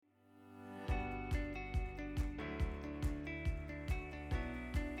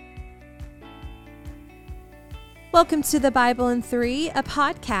Welcome to The Bible in 3, a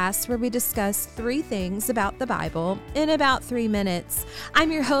podcast where we discuss 3 things about the Bible in about 3 minutes.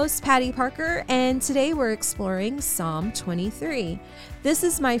 I'm your host, Patty Parker, and today we're exploring Psalm 23. This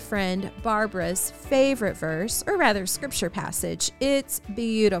is my friend Barbara's favorite verse, or rather scripture passage. It's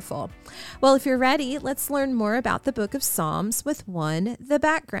beautiful. Well, if you're ready, let's learn more about the book of Psalms with the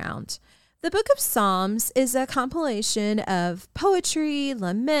background. The book of Psalms is a compilation of poetry,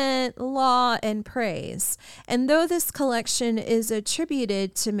 lament, law, and praise. And though this collection is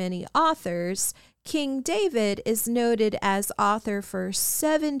attributed to many authors, King David is noted as author for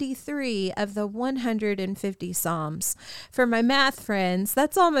 73 of the 150 Psalms. For my math friends,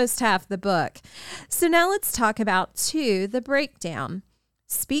 that's almost half the book. So now let's talk about the breakdown.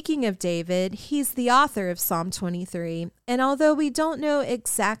 Speaking of David, he's the author of Psalm 23, and although we don't know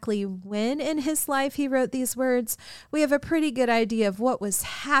exactly when in his life he wrote these words, we have a pretty good idea of what was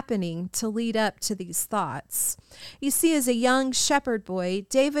happening to lead up to these thoughts. You see, as a young shepherd boy,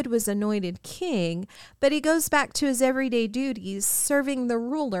 David was anointed king, but he goes back to his everyday duties, serving the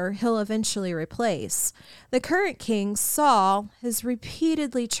ruler he'll eventually replace. The current king, Saul, has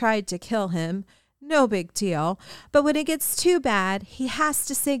repeatedly tried to kill him. No big deal. But when it gets too bad, he has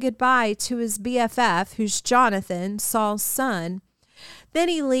to say goodbye to his BFF, who's Jonathan, Saul's son. Then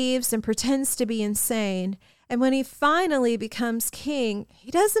he leaves and pretends to be insane. And when he finally becomes king, he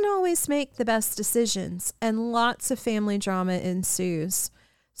doesn't always make the best decisions, and lots of family drama ensues.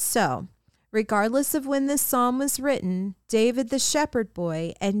 So, regardless of when this psalm was written, David the shepherd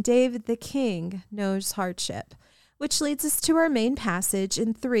boy and David the king knows hardship. Which leads us to our main passage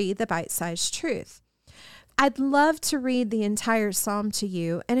in 3, the bite-sized truth. I'd love to read the entire psalm to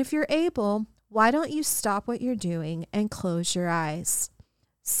you, and if you're able, why don't you stop what you're doing and close your eyes?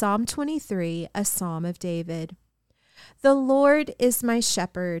 Psalm 23, a psalm of David. The Lord is my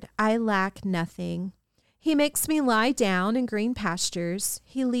shepherd, I lack nothing. He makes me lie down in green pastures.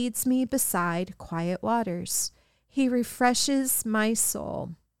 He leads me beside quiet waters. He refreshes my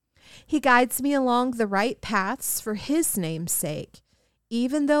soul. He guides me along the right paths for his name's sake.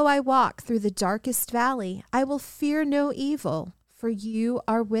 Even though I walk through the darkest valley, I will fear no evil, for you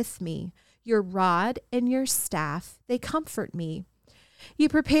are with me. Your rod and your staff, they comfort me. You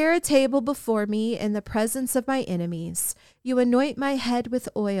prepare a table before me in the presence of my enemies. You anoint my head with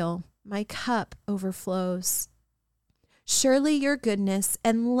oil. My cup overflows. Surely your goodness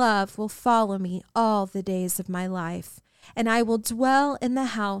and love will follow me all the days of my life, and I will dwell in the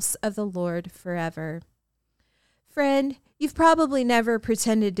house of the Lord forever. Friend, you've probably never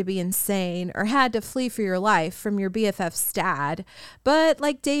pretended to be insane or had to flee for your life from your BFF's dad, but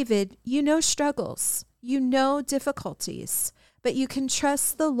like David, you know struggles, you know difficulties, but you can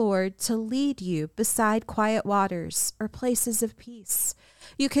trust the Lord to lead you beside quiet waters or places of peace.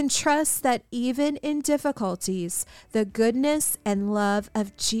 You can trust that even in difficulties, the goodness and love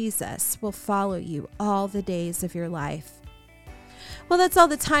of Jesus will follow you all the days of your life. Well, that's all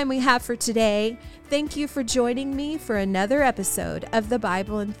the time we have for today. Thank you for joining me for another episode of The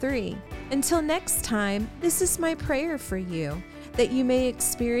Bible in 3. Until next time, this is my prayer for you, that you may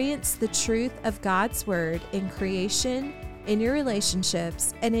experience the truth of God's Word in creation, in your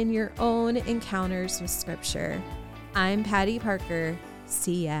relationships, and in your own encounters with Scripture. I'm Patty Parker.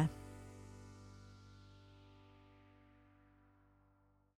 See ya.